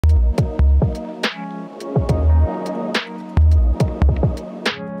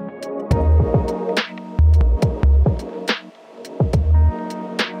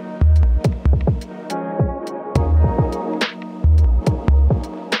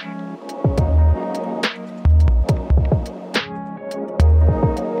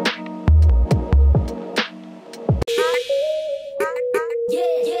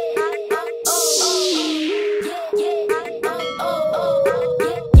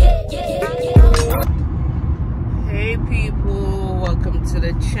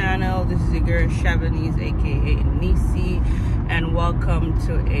your girl Chevanese, aka Niecey, and welcome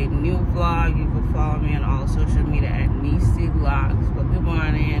to a new vlog. You can follow me on all social media at nieceylocs. But good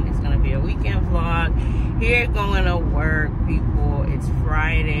morning, it's gonna be a weekend vlog. Here going to work, people. It's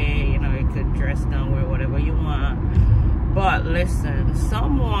Friday, you know, you could dress down, wear whatever you want. But listen,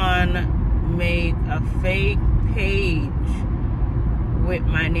 someone made a fake page with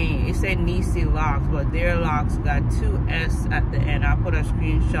my name. It said nieceylocs, but their locks got 2 S at the end. I put a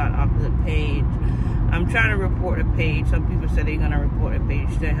screenshot of the page. I'm trying to report a page. Some people said they're gonna report a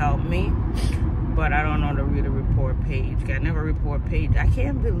page to help me, but I don't know to really report page. I never report page. I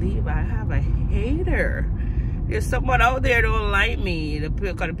can't believe I have a hater. There's someone out there don't like me. The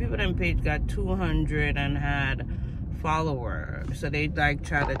people on the page got 200 and had followers, so they like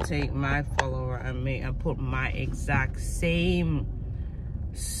try to take my follower and put my exact same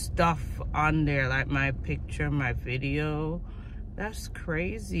stuff on there, like my picture, my video. That's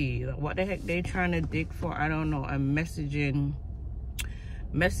crazy. What the heck they trying to dig for? I don't know. I'm messaging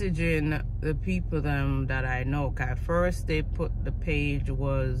the people them that I know. At first they put the page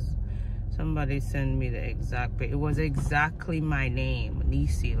was, somebody sent me the exact page. It was exactly my name,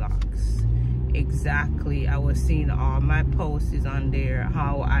 nieceylocs. Exactly. I was seeing all my posts is on there.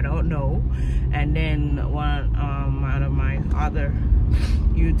 How, I don't know. And then one of my other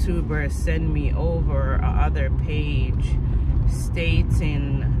YouTubers sent me over another page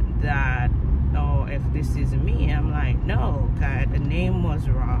stating that, oh, if this is me. I'm like, no, God, the name was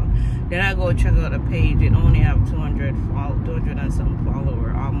wrong. Then I go check out the page. It only have 200 and some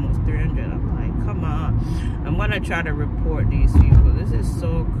followers, almost 300. I'm like, come on. I'm gonna try to report these people. This is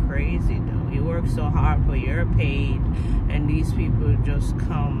so crazy though. You work so hard for your page and these people just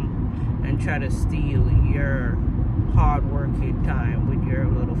come and try to steal your hard working time with your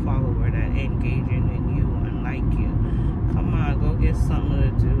little follower that engaging in you and like you. Come on, go get something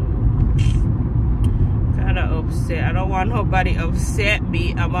to do. Kinda upset. I don't want nobody upset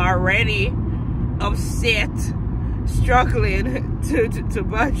me. I'm already upset, struggling to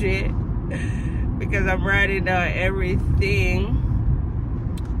budget because I'm writing down everything.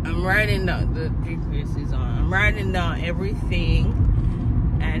 I'm writing down, the GPS is on. I'm writing down everything,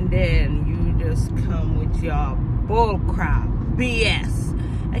 and then you just come with y'all bull crap, BS.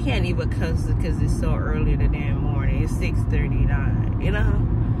 I can't even cuss because it's so early the damn morning. It's 6:39, you know?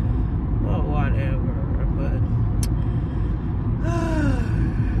 Well, whatever, but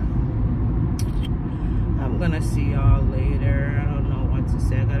I'm gonna see y'all later. I don't know what to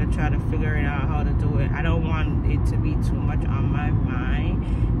say. I gotta try to figure it out how to do it. I don't want it to be too much on my mind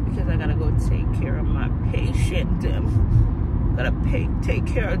because I gotta go take care of my patient. Gotta take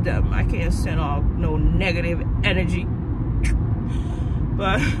care of them. I can't send off no negative energy.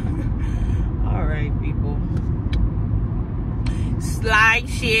 But all right, people, like,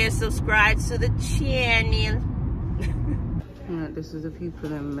 share, subscribe to the channel. This is the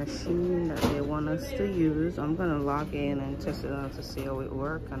people in machine that they want us to use. I'm gonna log in and test it out to see how it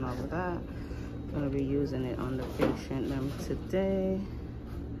works and all of that. I'm gonna be using it on the patient them today.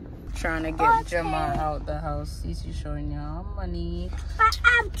 Trying to get Jamar out the house. She's showing y'all money. I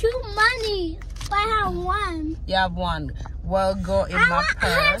have 2 money. I have 1. You have 1. Well, go in my purse.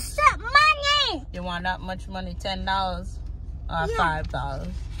 I have some money. You want that much money? $10 or $5?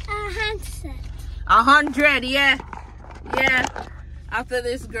 A handset. 100, yeah. Yeah. After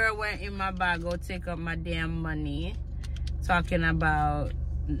this girl went in my bag, go take up my damn money. Talking about,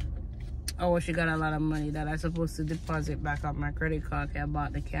 oh, she got a lot of money that I supposed to deposit back on my credit card. I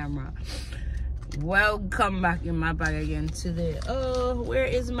bought the camera. Well, come back in my bag again today. Oh, where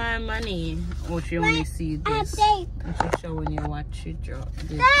is my money? Oh, she only see this. I'm just showing you what she dropped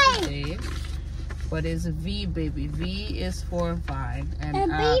this today. But it's V, baby. V is for vine.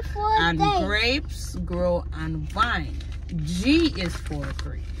 And grapes grow on vine. G is for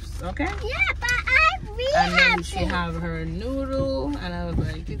grapes. Okay? Yeah, but I really and then she have her noodle. And I was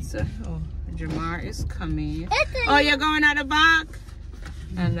like, it's a, oh, Jamar is coming. Oh, you're going out the back?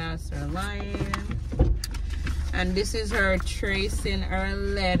 And that's her lion. And this is her tracing her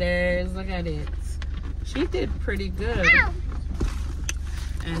letters. Look at it. She did pretty good. Ow.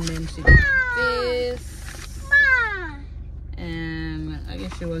 And then she did this. Mom. And I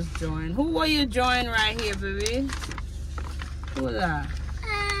guess she was drawing. Who were you drawing right here, baby? Who was that?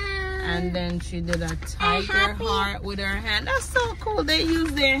 And then she did a tiger heart with her hand. That's so cool. They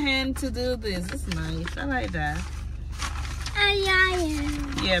use their hand to do this. It's nice. I like that.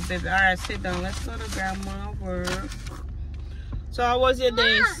 Yeah, baby. All right, sit down. Let's go to grandma work. So how was your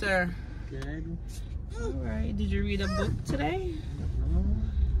day, sir? Good. All right. Did you read a book today?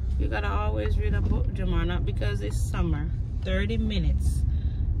 You gotta always read a book, Jamar. Not because it's summer. 30 minutes.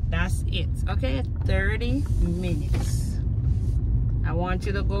 That's it. Okay, 30 minutes. I want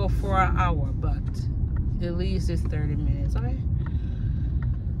you to go for an hour, but at least it's 30 minutes. Okay.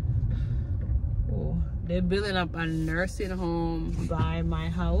 Oh, they're building up a nursing home by my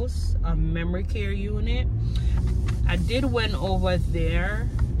house, a memory care unit. I did went over there,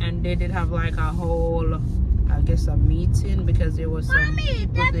 and they did have like a whole, I guess, a meeting, because there was some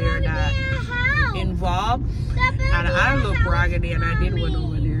people there that involved, and I look raggedy, and I did went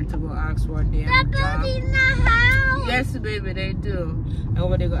over there to go ask for a damn job. Yes, baby, they do. I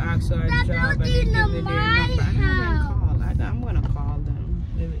over there go ask for a job, and they give me their number. I'm gonna call them.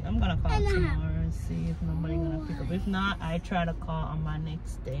 Baby, I'm gonna call tomorrow and see if nobody gonna pick up. If not, I try to call on my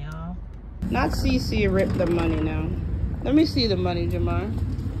next day off. Not CC ripped the money now. Let me see the money, Jamar.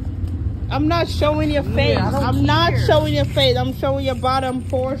 I'm not showing your face. I'm not showing your face. I'm showing your bottom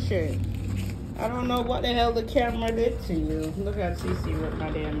portion. I don't know what the hell the camera did to you. Look at CC with my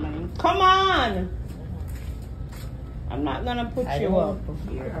damn money. Come on! I'm not gonna put you up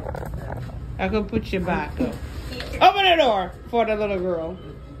here. I could put you back up. Open the door for the little girl.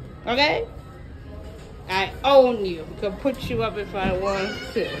 Okay? I own you. I could put you up if I want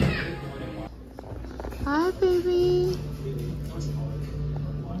to. Hi, baby.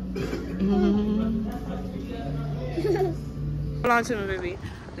 Hold on to me, baby.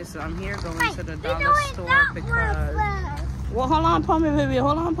 Listen, I'm here going to the dollar store because... Well, hold on, Pommy, baby.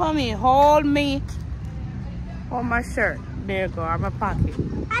 Hold on, Pommy. Hold me. Hold my shirt. There you go. I'm a pocket.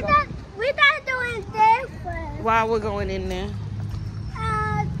 I thought we thought doing there first. Why we're going in there?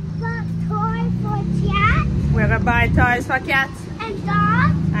 Toys for cats. We're gonna buy toys for cats. And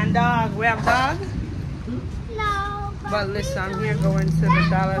dogs. And dog. We have dogs? No. But listen, I'm here going to the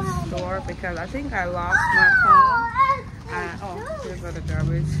dollar store because I think I lost my phone. Oh, here's the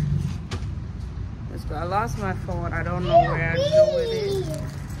garbage. Let's go. I lost my phone. I don't know where to go with it.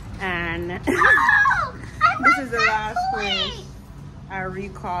 And this is the last place I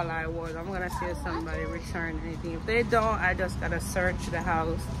recall I was. I'm gonna see if somebody return anything. If they don't, I just gotta search the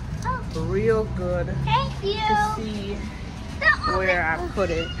house real good to see where I put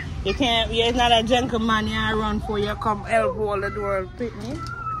it. You can't, it's not a gentleman you run for, you come help hold the door and pick me.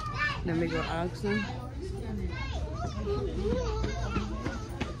 Let me go ask him.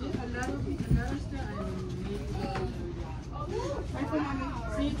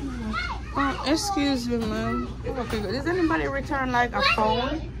 Oh, excuse me, ma'am. Okay, good. Does anybody return like a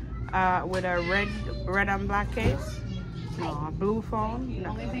phone with a red and black case? No, a blue phone?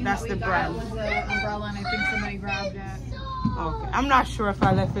 No, that's the brand. Was the umbrella, and I think somebody grabbed it. Okay, I'm not sure if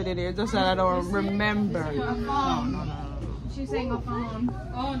I left it in there, just that I don't remember. A phone. No. She's saying a phone.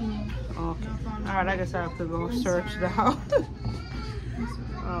 Oh no. Okay. All right, I guess I have to go search the house.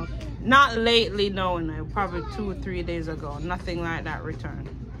 Okay. Not lately, no, probably 2 or 3 days ago. Nothing like that returned.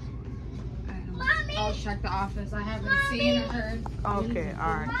 I'll check the office. I haven't seen or heard. Okay,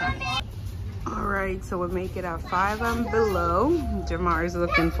 all right. All right, so we make it at 5 and below. Jamar is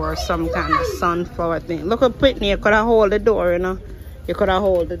looking for some kind of sunflower thing. Look how pretty. You could have hold the door, you know. You could have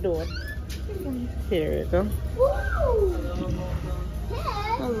hold the door. Here you go.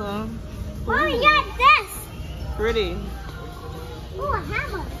 Hello. Oh, yeah, this. Pretty. Oh, a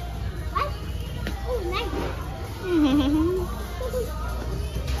hammer. What? Oh, nice.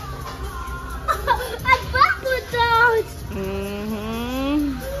 I buckled those.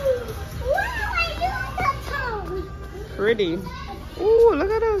 What am I doing that phone? Pretty. Ooh, look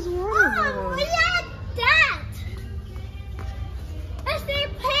at those water Oh, bottles. look at that. That's their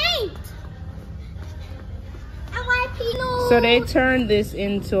paint. And my peanut. So they turned this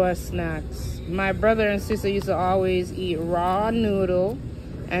into a snacks. My brother and sister used to always eat raw noodle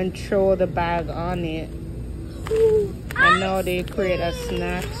and throw the bag on it. And now they create a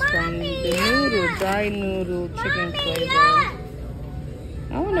snacks from the noodle, dry noodle, chicken flavor.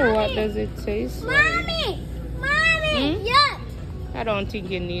 I wonder what does it taste like. Mommy, yes. I don't think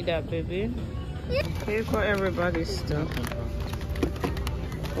you need that, baby. Pay for everybody's stuff.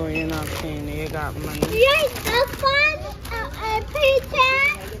 Oh, you're not paying it. You got money. Yes, this one. I paid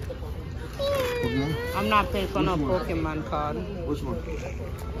that. I'm not paying for no Pokemon card. Which one?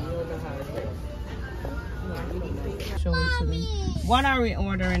 Show it to them. What are we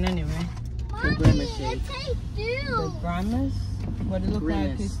ordering anyway? Mommy, Grimace shake. The Grimace? But it looks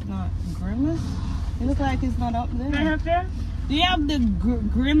like it's not Grimace? It looks like it's not up there. Do you have the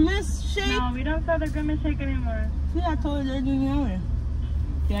Grimace shake? No, we don't sell the Grimace shake anymore. See, I told you I didn't know it.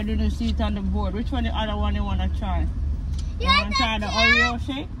 Yeah, I didn't see it on the board. Which one the other one you want to try? You want to try the Oreo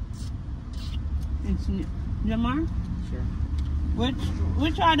shake? It's Jamar? Sure.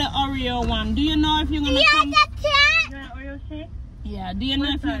 Which are the Oreo one? Do you know if you're gonna come? You want Oreo shake? Yeah. Do you know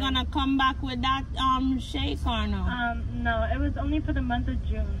if you're gonna come back with that shake or no? No, it was only for the month of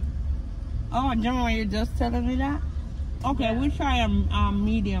June. Oh, June, you just telling me that? Okay, yeah. We'll try a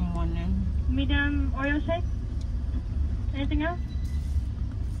medium one then. Medium Oreo shake? Anything else?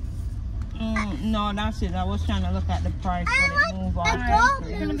 No, that's it. I was trying to look at the price for the move on.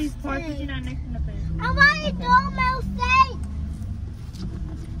 It's gonna be $4.59 next in the page. I want a doorbell steak.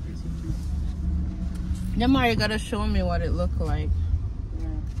 Then you gotta show me what it looked like. Yeah.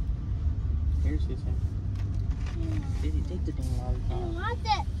 Here's his thing. Take the thing I want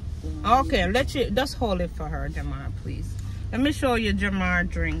it. Okay, let you just hold it for her, Jamar, please. Let me show you Jamar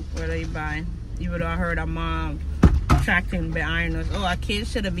drink whether you buy. Even though I heard a mom tracking behind us. Oh, a kid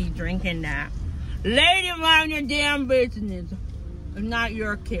should be drinking that. Lady, mind your damn business. It's not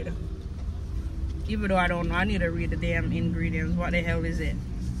your kid. Even though I don't know, I need to read the damn ingredients. What the hell is it?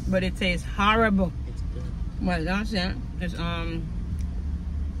 But it tastes horrible. It's good. Well, that's it. It's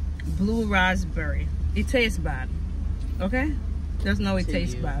blue raspberry. It tastes bad. Okay? Just know it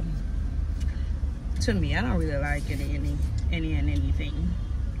tastes bad. To me, I don't really like anything.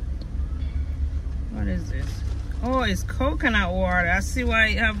 What is this? Oh, it's coconut water. I see why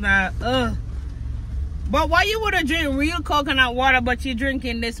you have that. But why you would have drink real coconut water, but you're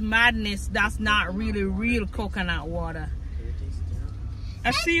drinking this madness that's not really real coconut water?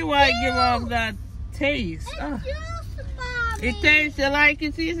 I see why it give off that taste. It's juice, Mommy. It tastes, you like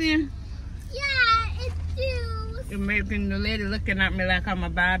it, Cece? Yeah, it's juice. You're making the lady looking at me like I'm a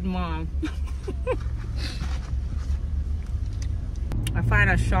bad mom. I find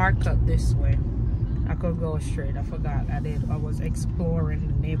a shortcut this way. I could go straight. I forgot I did. I was exploring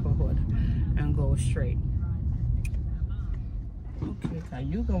the neighborhood and go straight. Okay, so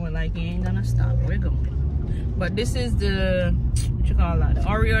you going like you ain't gonna stop. We're going. But this is the, what you call that? The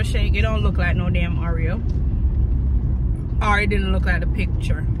Oreo shake. It don't look like no damn Oreo. Or it didn't look like the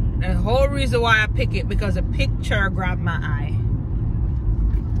picture. The whole reason why I pick it because the picture grabbed my eye.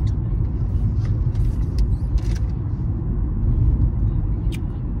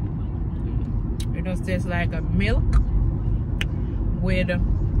 It just tastes like a milk with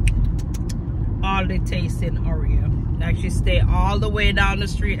all the taste in Oreo. Like she stay all the way down the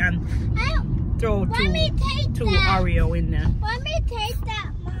street and throw two Oreo in there. Let me taste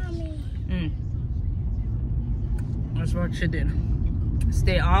that, Mommy. That's what she did.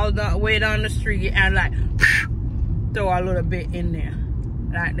 Stay all the way down the street and like throw a little bit in there.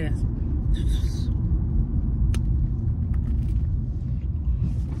 Like this.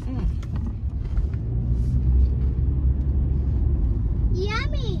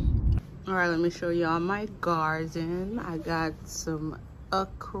 Yummy. Alright, let me show y'all my garden. I got some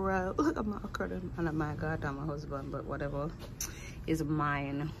okra. Look at my okra. Oh my god, I'm my husband, but whatever. It's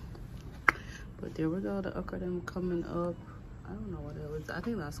mine. But there we go, the okra them coming up. I don't know what it is. I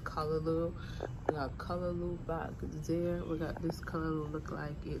think that's callaloo. We got callaloo back there. We got this callaloo look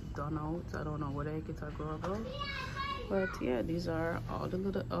like it done out. I don't know what the heck it's a grow about. But yeah, these are all the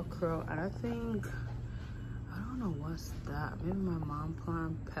little okra. And I think, I don't know what's that. Maybe my mom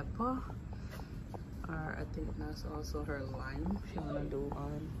plant pepper. Or I think that's also her lime she wanna do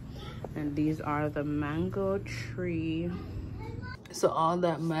on. And these are the mango tree. So all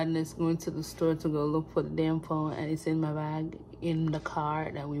that madness going to the store to go look for the damn phone, and it's in my bag in the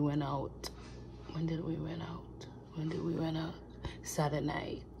car that we went out. When did we went out? When did we went out? Saturday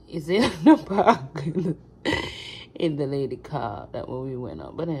night. It's in the bag in the lady car that when we went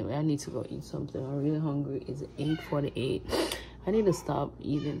out. But anyway, I need to go eat something. I'm really hungry. It's 8:48. I need to stop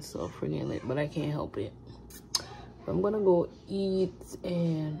eating so freaking late, but I can't help it. I'm gonna go eat,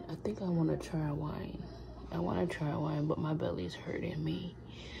 and I think I want to try wine. I want to try wine, but my belly's hurting me.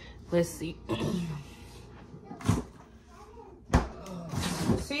 Let's see.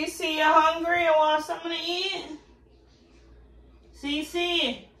 Cece, you hungry? You want something to eat?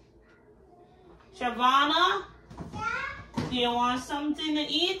 Cece? Shavana? Yeah? Do you want something to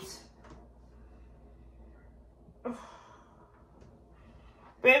eat?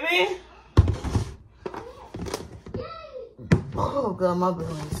 Baby? Oh god, my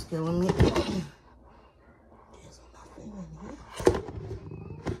belly is killing me.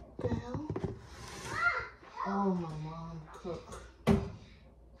 Oh, my mom cooked.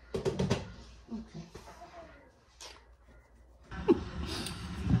 Okay.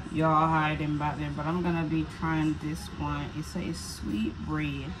 Y'all hiding back there, but I'm gonna be trying this one. It says sweet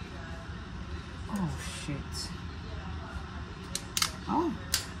bread. Oh shit. Oh,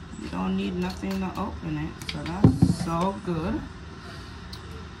 you don't need nothing to open it, so that's so good.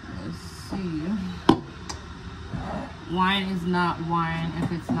 Let's see. Wine is not wine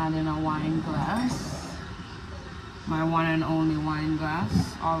if it's not in a wine glass. My one and only wine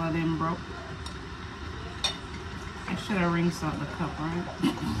glass. All of them broke. I should have rinsed out the cup, right?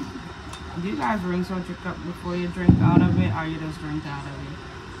 Do you guys rinse out your cup before you drink out of it, or you just drink out of it?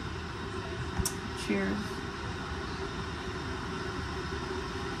 Cheers.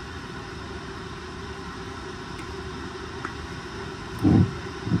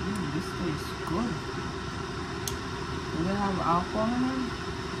 This tastes good. Does it have alcohol in it?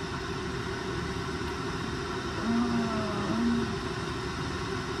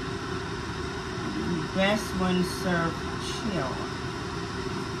 Best when served chill.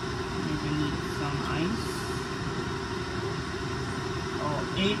 Maybe need some ice. Oh,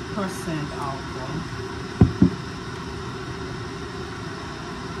 8% alcohol.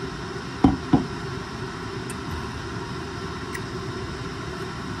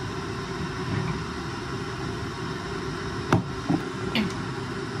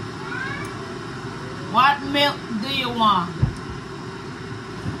 What milk do you want?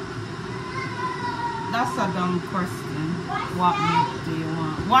 That's a dumb question. What milk do you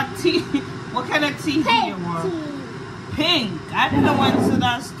want? What tea? What kind of tea do you want? Pink. I didn't went to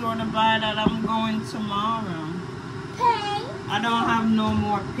that store to buy that. I'm going tomorrow. Pink. I don't have no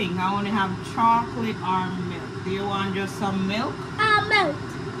more pink. I only have chocolate or milk. Do you want just some milk? Milk.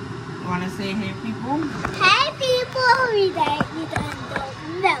 You want to say hey people? Hey people, we done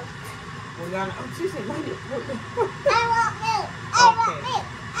milk. We're gonna. Oh, she said, "Let it." I want milk. I want Okay. milk.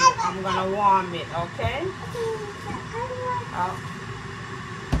 I'm gonna warm it. Okay.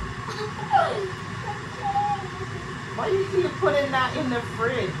 Why you keep putting that in the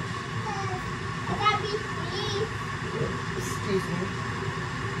fridge? Excuse me.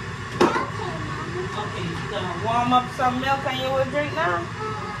 Okay, you gonna warm up some milk and you will drink now?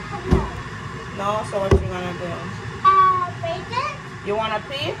 No, so what you gonna do? Bake it? You wanna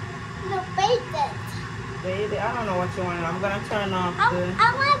pee? No, bake it. Baby, I don't know what you want. I'm gonna turn off I the...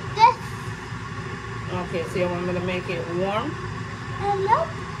 want this. Okay, so you want me to make it warm? Nope.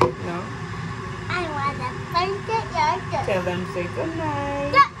 No? I want to bake it. Tell them say good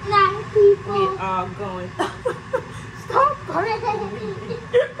night. Good night, people. We are going... Stop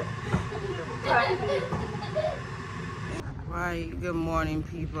Right, good morning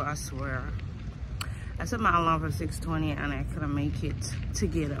people, I swear. I set my alarm for 6:20 and I couldn't make it to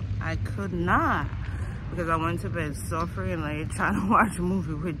get up. I could not because I went to bed suffering late trying to watch a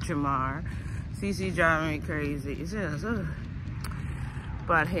movie with Jamar. CC driving me crazy. It's just,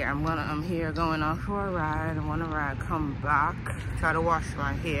 But here, I'm here going off for a ride. I want to ride, come back, try to wash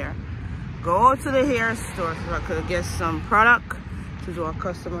my hair. Go to the hair store so I could get some product to do a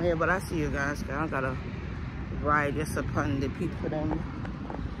customer here. But I see you guys, I gotta ride just upon the people then.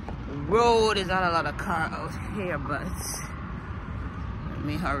 The road is not a lot of car out here, but let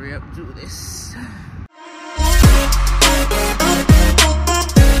me hurry up, do this.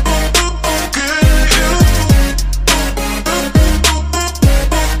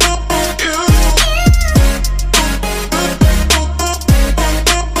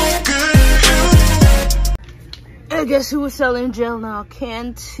 I guess who was selling gel now?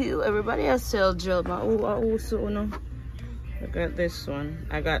 Can too. Everybody else sell gel, but also no. I got this one.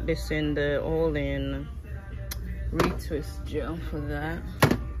 I got this in the all-in retwist gel for that.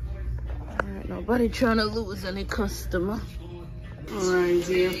 Alright, nobody trying to lose any customer. Alright,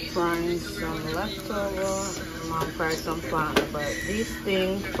 here frying some leftover. Mom fried some fat, but these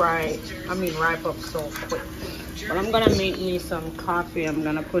things ripe up so quick. But I'm gonna make me some coffee. I'm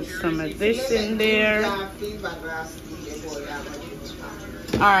gonna put some of this in there.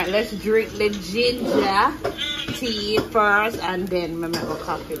 Alright, let's drink the ginger tea first and then we make a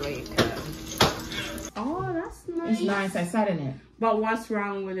coffee later. Oh, that's nice. It's nice. I sat in it. But what's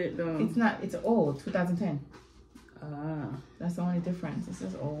wrong with it though? It's not. It's old. 2010. Ah. That's the only difference. This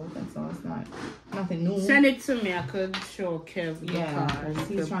is old. That's all. It's not nothing new. Send it to me. I could show Kev. Yeah.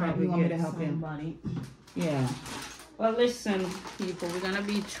 He's trying to. He want me to help him. Yeah. Well, listen, people. We're gonna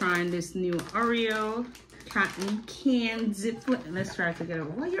be trying this new Oreo cotton candy zip. Let's try to get it.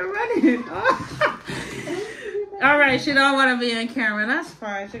 Why you're running? All right. She don't want to be on camera. That's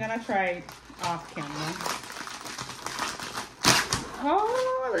fine. She's gonna try it off camera.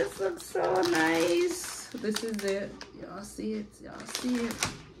 Oh, this looks so nice. This is it. Y'all see it? Y'all see it?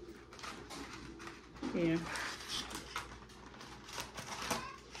 Here.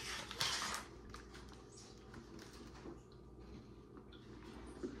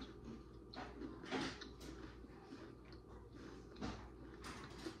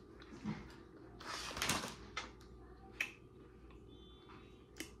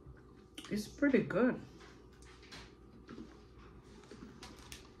 It's pretty good.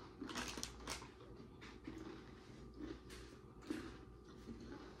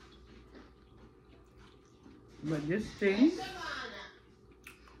 But this thing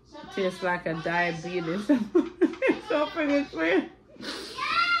tastes like a diabetes. It's so freaking sweet.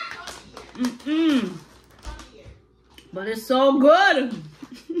 But it's so good.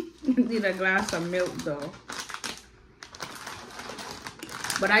 Need a glass of milk though.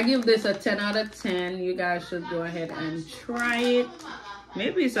 But I give this a 10 out of 10. You guys should go ahead and try it.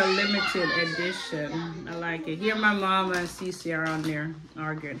 Maybe it's a limited edition. I like it. Here my mom and Cece are on there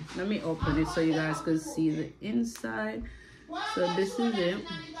arguing. Let me open it so you guys can see the inside. So this is it.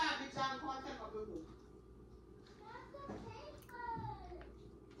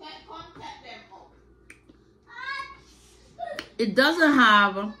 It doesn't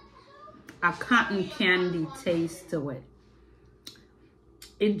have a cotton candy taste to it.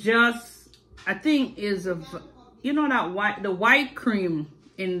 It just, I think, is a, you know, that the white cream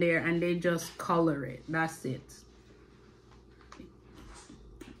in there, and they just color it. That's it.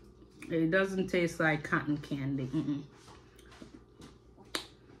 It doesn't taste like cotton candy.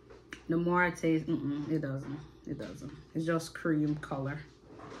 The more I taste, it doesn't. It doesn't. It's just cream color.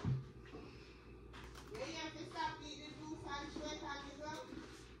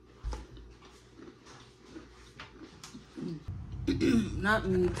 Not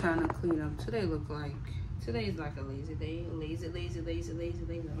me trying to clean up. Today's like a lazy day. Lazy.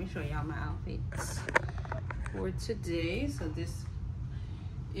 Let me show y'all my outfits for today. So this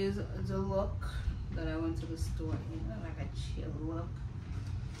is the look that I went to the store in. Like a chill look.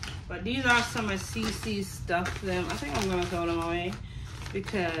 But these are some of CC's stuff. I think I'm gonna throw them away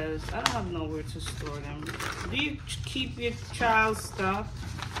because I don't have nowhere to store them. Do you keep your child's stuff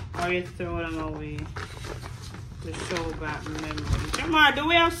or you throw them away? To show back memories. Come on, do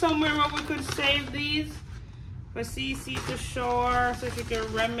we have somewhere where we could save these for Cece to show her so she can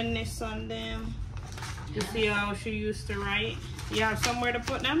reminisce on them? To see how she used to write? You have somewhere to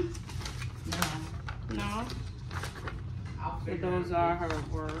put them? No? So those are her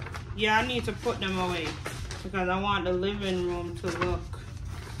work. Yeah, I need to put them away because I want the living room to look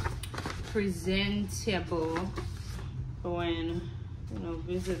presentable when, you know,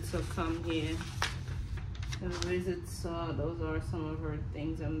 visits will come here. The visits, those are some of her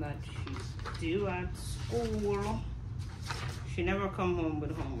things that she do at school. She never come home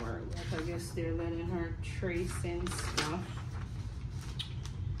with homework. I guess they're letting her trace in stuff.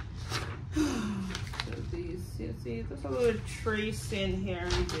 So these, you see, there's a little trace in here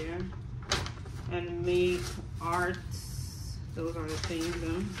and there. And make arts. Those are the things.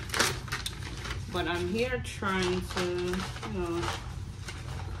 But I'm here trying to, you know,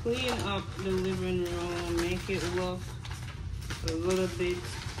 clean up the living room, make it look a little bit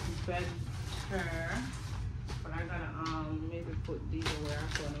better. But I gotta maybe put these away.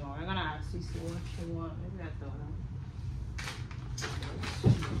 I'm gonna ask Cece what she wants. Maybe I thought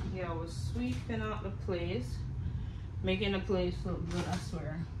of. Yeah, I was sweeping out the place, making the place look good, I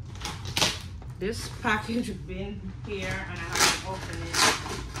swear. This package been here and I haven't opened it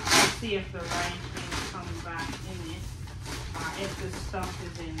to see if the right thing comes back in it. If the stuff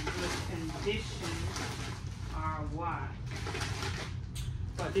is in good condition or what.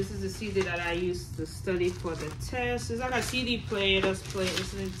 But this is the CD that I used to study for the test. It's like a CD player, just play it,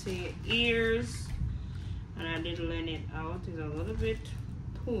 listen to your ears. And I did lend it out. It's a little bit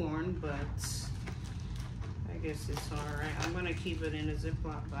torn, but I guess it's alright. I'm gonna keep it in a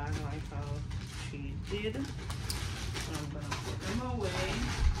Ziploc bag like how she did. So I'm gonna put them away.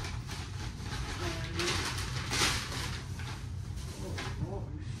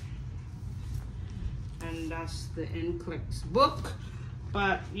 And that's the NCLEX book.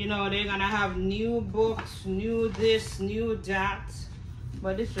 But you know, they're gonna have new books, new this, new that.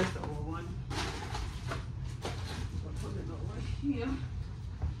 But it's just the old one. So put it over here.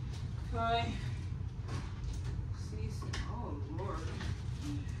 Okay. Oh Lord.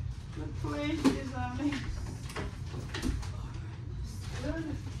 The place is a mess. Good.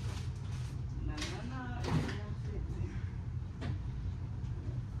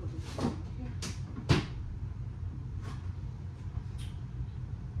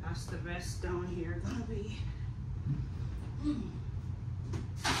 That's the best down here gonna be.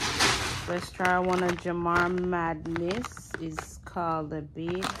 Let's try one of Jamar Madness. It's called the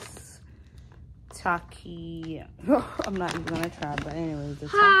Biggs Taki. I'm not even gonna try, but anyways, the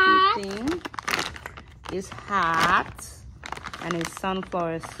Taki thing is hot and it's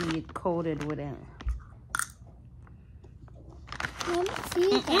sunflower seed coated with it. Let me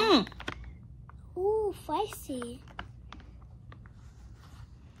see that. Ooh, spicy.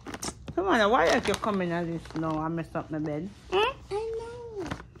 Come on, why are you coming at this? No, I messed up my bed. I know.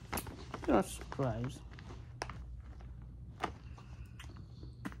 You're surprised.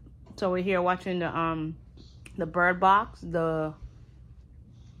 So we're here watching the the Bird Box, the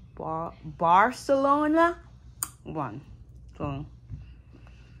Barcelona one. So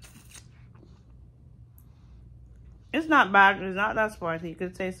it's not bad. It's not that spicy. You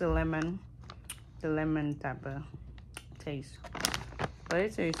could taste the lemon type of taste, but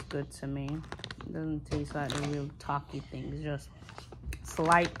it tastes good to me. It doesn't taste like the real talky thing. It's just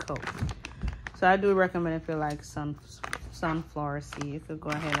slight coat. So I do recommend if you like sunflower seed, you could go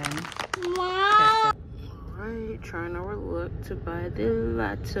ahead and test it. Alright, trying our luck to buy the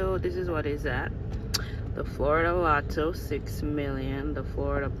lotto. This is what is at. The Florida Lotto, 6 million. The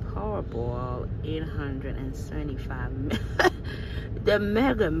Florida Powerball, 875 million. The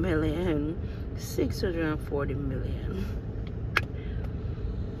Mega Million, 640 million.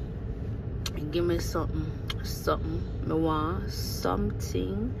 And give me something. I want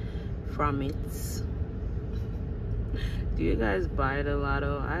something from it. Do you guys buy the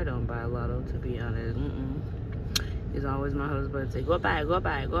lotto? I don't buy lotto, to be honest. It's always my husband say, go buy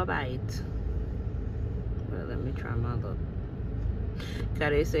it. Well, let me try my luck. Cause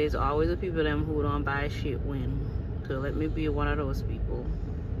they say it's always the people them who don't buy shit win. So let me be one of those people.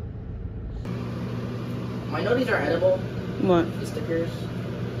 I know these are edible. What? The stickers.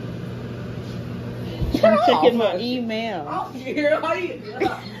 I'm checking my email. Oh, how do you?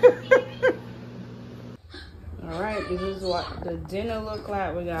 Alright, this is what the dinner look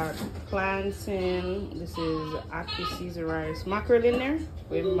like. We got plantain. This is aki Caesar rice. Mackerel in there?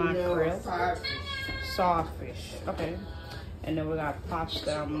 With mackerel. Sawfish. Okay. And then we got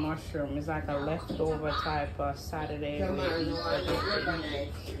pasta and mushroom. It's like a leftover type of Saturday.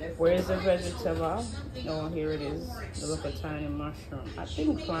 Where's the vegetable? Oh, here it is. The little tiny mushroom. I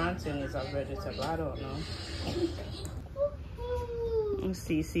think plantain is a vegetable. I don't know.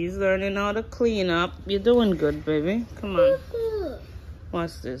 Cece's learning how to clean up. You're doing good, baby. Come on.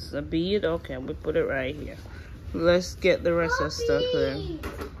 What's this? A bead? Okay, we put it right here. Let's get the rest of the stuff there.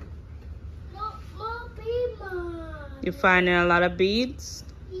 You finding a lot of beads?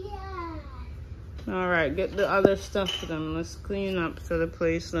 Yeah. All right, get the other stuff for them. Let's clean up so the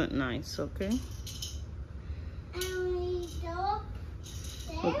place look nice, okay? And we go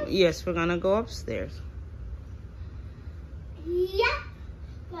upstairs? Yes, we're gonna go upstairs. Yeah.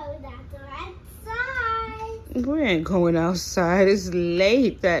 But we have to go outside. We ain't going outside. It's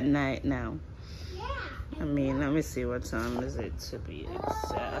late that night now. Yeah. I mean, let me see what time is it to be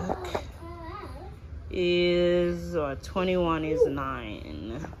exact. Is 21 is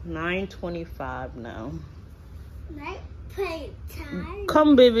 9:25 now. Night play time.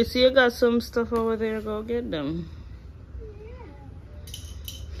 Come, baby. See, you got some stuff over there. Go get them. Yeah.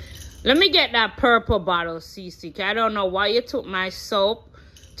 Let me get that purple bottle, Cece. I don't know why you took my soap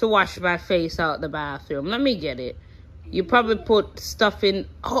to wash my face out the bathroom. Let me get it. You probably put stuff in.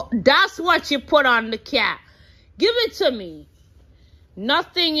 Oh, that's what you put on the cat. Give it to me.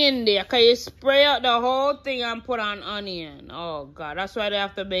 Nothing in there. Can you spray out the whole thing and put on onion? Oh, God. That's why they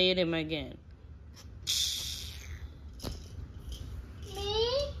have to bathe him again.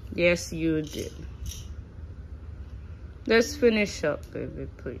 Me? Yes, you did. Let's finish up, baby,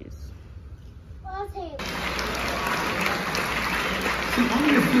 please. Okay. See,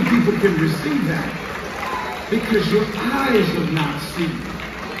 only a few people can receive that because your eyes have not seen.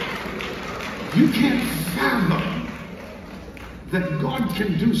 You can't fathom that God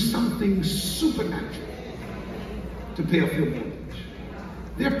can do something supernatural to pay off your mortgage.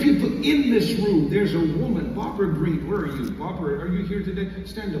 There are people in this room. There's a woman, Barbara Green. Where are you? Barbara, are you here today?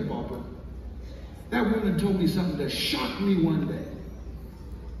 Stand up, Barbara. That woman told me something that shocked me one day.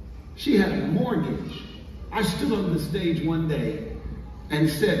 She had a mortgage. I stood on the stage one day and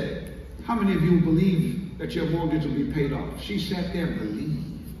said, how many of you believe that your mortgage will be paid off? She sat there and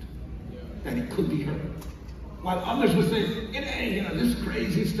believed that it could be her. While others would say, it ain't, this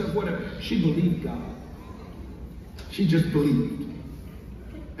crazy stuff, whatever. She believed God. She just believed.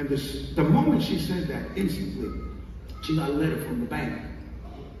 And the moment she said that, instantly, she got a letter from the bank.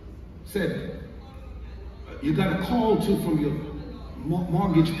 Said, you got a call from your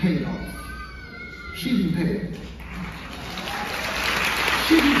mortgage paid off. She didn't pay it.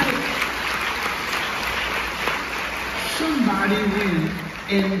 She didn't pay it. Somebody went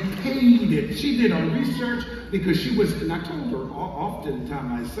and paid it. She did her research because she was, and I told her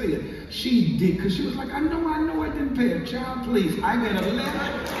oftentimes I say it, she did, because she was like, I know I didn't pay it. Child, please, I got a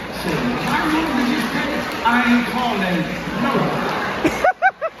letter. Said, my mortgage is paid. I ain't calling no.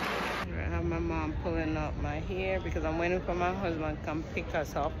 I have my mom pulling up my hair because I'm waiting for my husband to come pick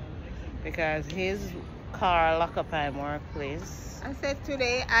us up because his car locked up at workplace. I said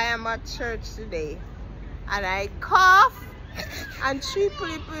today I am at church today and I cough And 3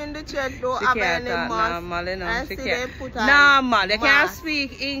 people in the church don't have any mask. Normal, you know. And She see can't. they put on Normal, they can't mask.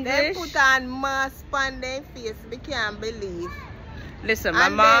 speak English. They put on mask on their face. We can't believe. Listen,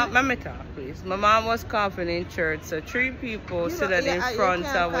 And let me talk, please. My mom was coughing in church, so 3 people stood in front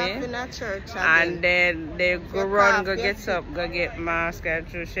of me. In a church And then they go run, go get get up, go get mask, and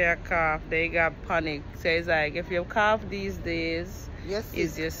to share cough. They got panic. So it's like, if you cough these days,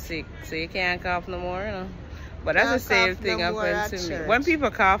 it's just sick. So you can't cough no more, you know. But that's the same thing happened to me. When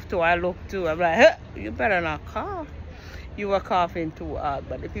people cough too, I look too. I'm like, huh, you better not cough. You were coughing too hard,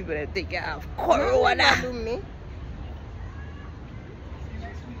 but the people that think you have corona.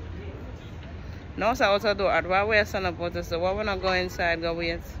 No, so I also do it. Why we're son about us? So why we not go inside, go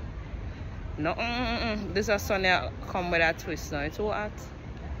wait? No, this is sun that come with a twist now. It's too hot.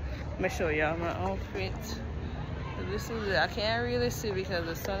 Let me show you my outfit. So this is it. I can't really see because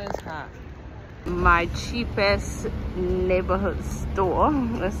the sun is hot. My cheapest neighborhood store.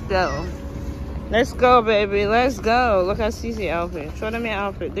 Let's go. Let's go, baby. Let's go. Look at Cece's outfit. Show them your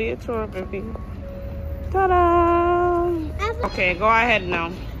outfit. Do your tour, baby. Ta-da! Okay, go ahead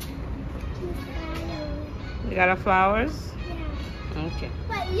now. You got the flowers? Yeah. Okay.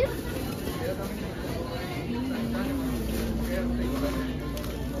 But you...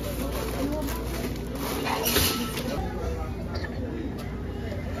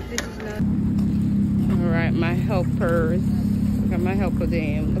 Alright, my helpers. Look at my helper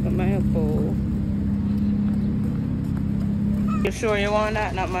them. Look at my helper. You sure you want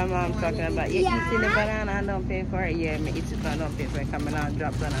that? Not my mom talking about. You eating the banana and don't pay for it? Yeah, me eat it and don't pay for it. Come and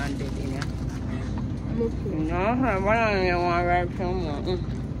drop it and dead in here. No, I don't want right from one.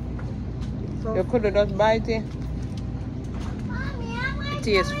 You could have just bite it. It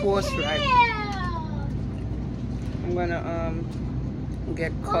tastes forced right. I'm gonna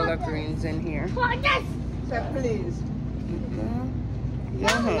get collard greens in here. Please.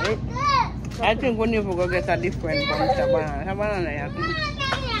 I think we need to go get a different bunch of banana. Have banana here.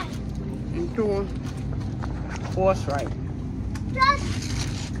 Into force right.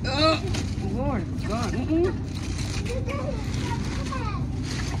 Lord God.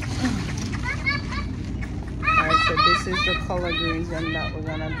 Alright, so this is the collard greens and that we're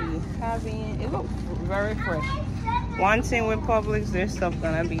gonna be having. It looks very fresh. One thing with Publix, their stuff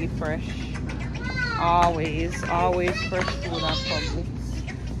gonna be fresh. Always fresh food at Publix.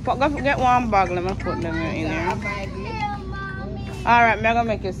 But go get one bag, let me put them in there. Alright, I'm gonna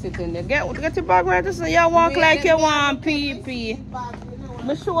make you sit in there. Get your bag right so you walk like you want pee.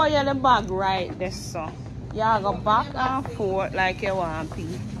 Me show you the bag right there, so. You go back and forth like you want pee.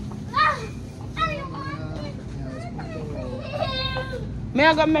 Me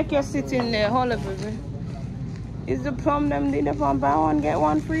I gonna make you sit in there, hold up, baby. Is the plum them did the plum buy one get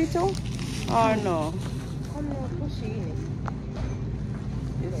one free too? Or no?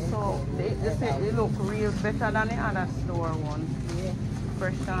 So they look real better than the other store one. Yeah.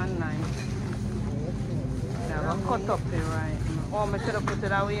 Fresh and nice. Yeah, I'm cut up there right. Oh, I should have put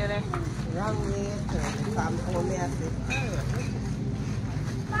it away there. Wrong way. Come home here.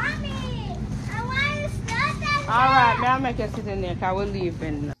 Mommy, I want to start that. Alright, now I'll make you sit in there because we're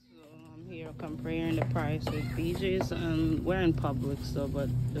leaving. So I'm here comparing the price with BJ's and we're in Publix, so but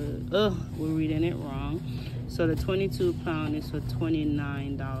we're reading it wrong. So the 22 pound is for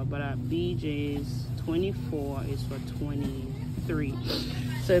 $29, but at BJ's 24 is for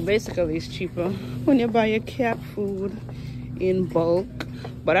 $23. So basically it's cheaper when you buy your cat food in bulk.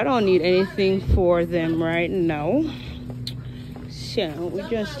 But I don't need anything for them right now. So we're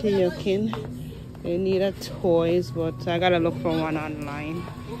just looking. They need a toys, but I gotta look for one online.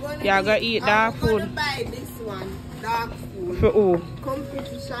 Yeah, I gotta eat dog food. I'm gonna buy this one, dog food. For who?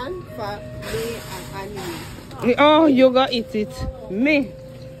 Competition for me and Annie. Oh, you gotta eat it. Me.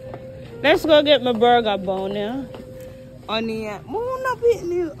 Let's go get my burger bone, yeah? Onion. I'm not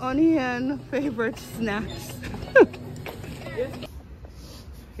eating onion favorite snacks.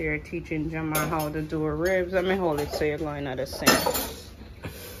 Here teaching Jamal how to do her ribs. Let me hold it so you're going at the same.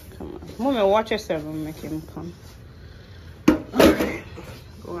 Come on. Mommy, watch yourself and make him come. Alright.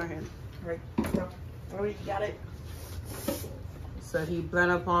 Go ahead. Alright, got it. So he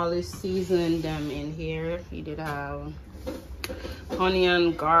blend up all his seasoning them in here. He did have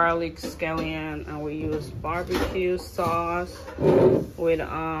onion, garlic, scallion, and we used barbecue sauce with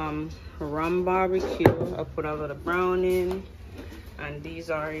rum barbecue. I put a little brown in, and these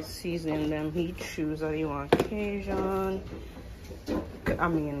are his seasoning them. He chooses that he wants Cajun. I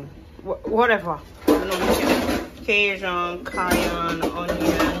mean, whatever. Cajun, cayenne,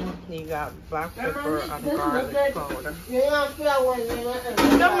 onion. You got black pepper and garlic powder.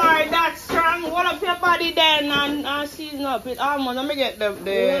 Don't worry, that's strong hold up your body then and season up it almost. Let me get the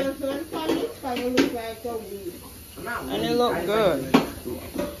and it look good.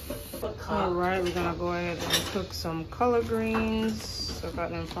 Alright, we're gonna go ahead and cook some color greens. I got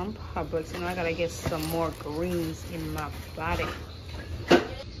them from Publix and I gotta get some more greens in my body.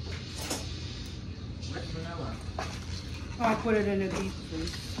 I'll put it in the deep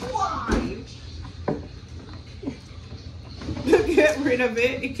freeze. Why? Get rid of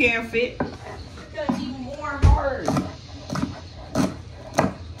it. It can't fit. It's even more hard.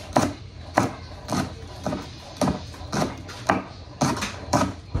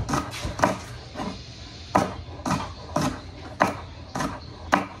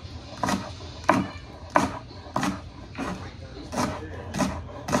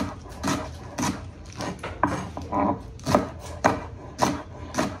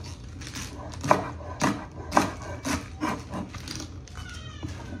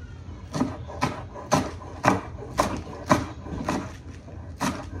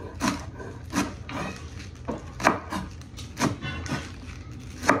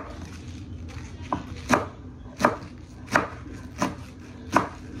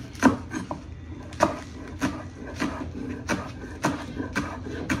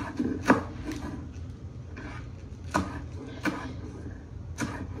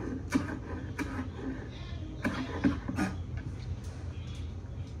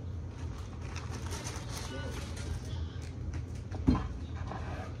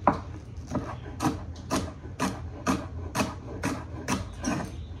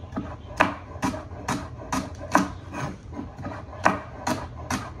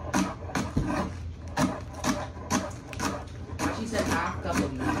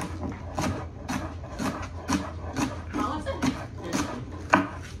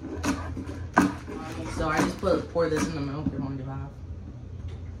 Pour this in the milk, you're going to have.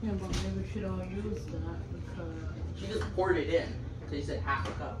 Yeah, but maybe she don't use that because She just poured it in. So you said half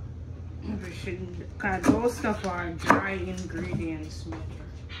a cup. maybe she, cause those stuff are dry ingredients, Major.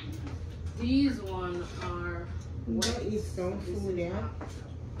 These ones are wet. Eat some food, yeah.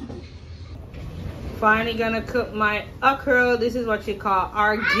 Finally gonna cook my okra. This is what you call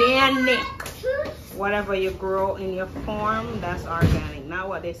organic. Whatever you grow in your farm, that's organic. Not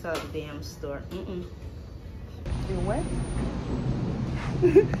what they sell at the damn store. You wet?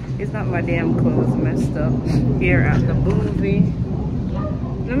 It's not my damn clothes messed up here at the movie.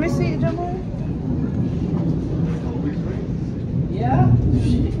 Let me see it, Jamal. Yeah?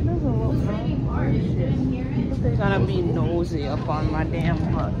 Shit, it doesn't look right. But they're gonna be nosy up on my damn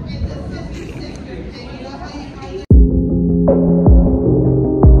butt.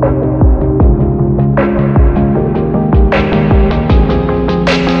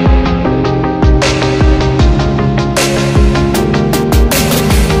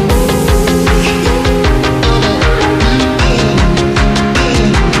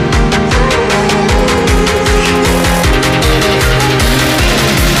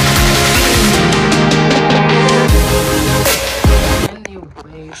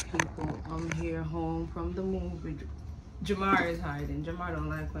 Jamar is hiding. Jamar don't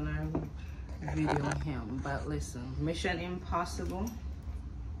like when I video him. But listen, Mission Impossible,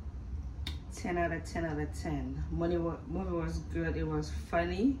 10 out of 10 out of 10. Movie was good. It was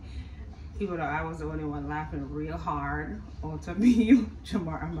funny. Even though I was the only one laughing real hard. Or to me,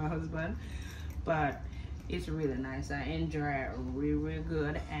 Jamar and my husband. But it's really nice. I enjoy it really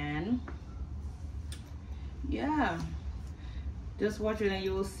good. And yeah. Just watch it and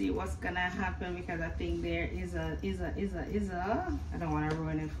you will see what's gonna happen, because I think there is a I don't want to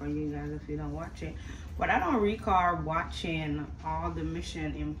ruin it for you guys if you don't watch it, but I don't recall watching all the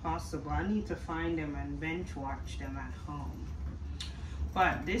Mission Impossible. I need to find them and bench watch them at home.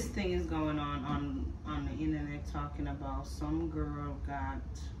 But this thing is going on the internet talking about some girl got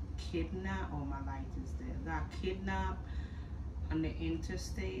kidnapped. Oh, my light is there. Got kidnapped on the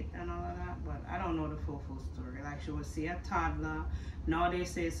interstate and all of that, but I don't know the full story. Like, she would see a toddler. Now they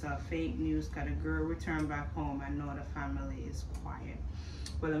say it's fake news because the girl returned back home and now the family is quiet.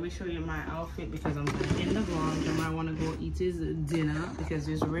 But let me show you my outfit because I'm in the vlog. I might want to go eat his dinner because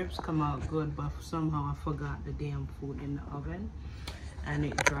his ribs come out good, but somehow I forgot the damn food in the oven and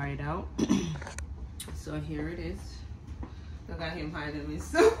it dried out. So here it is. Look at him hiding me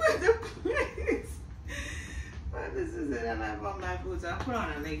so in the place. But this is it, and I bought my boots. I put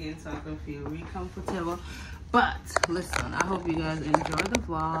on a legging so I can feel really comfortable. But listen, I hope you guys enjoy the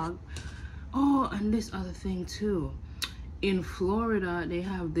vlog. Oh, and this other thing too. In Florida, they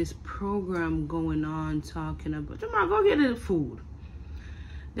have this program going on talking about, Jamar, go get the food.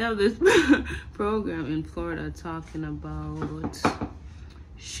 They have this program in Florida talking about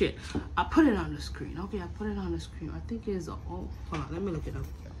Shit, I put it on the screen. Okay, I put it on the screen. I think it's a, oh, hold on, let me look it up.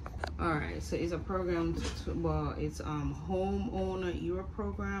 All right, so it's a program well, it's homeowner era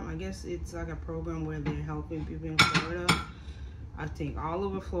program. I guess it's like a program where they're helping people in Florida, I think all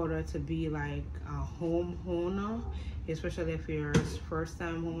over Florida, to be like a homeowner, especially if you're a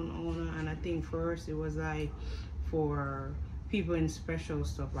first-time homeowner. And I think first it was like for people in special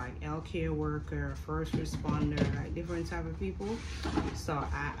stuff like healthcare worker, first responder, like different type of people. So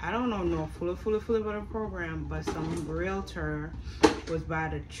I don't know fully about the program, but some realtor was by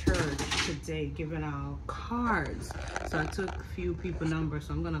the church today giving out cards. So I took a few people numbers,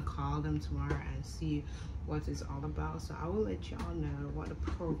 so I'm gonna call them tomorrow and see what it's all about. So I will let y'all know what the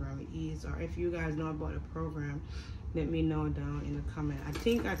program is, or if you guys know about the program, let me know down in the comment. I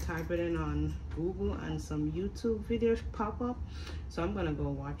think I type it in on Google and some YouTube videos pop up, so I'm gonna go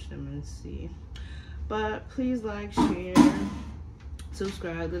watch them and see. But please like, share,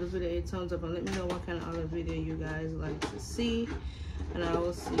 subscribe, give this video a thumbs up, and let me know what kind of other video you guys like to see, and I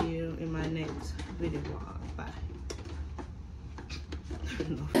will see you in my next video vlog. Bye.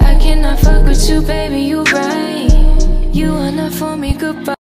 I cannot fuck with you, baby, you right. You are not for me, goodbye.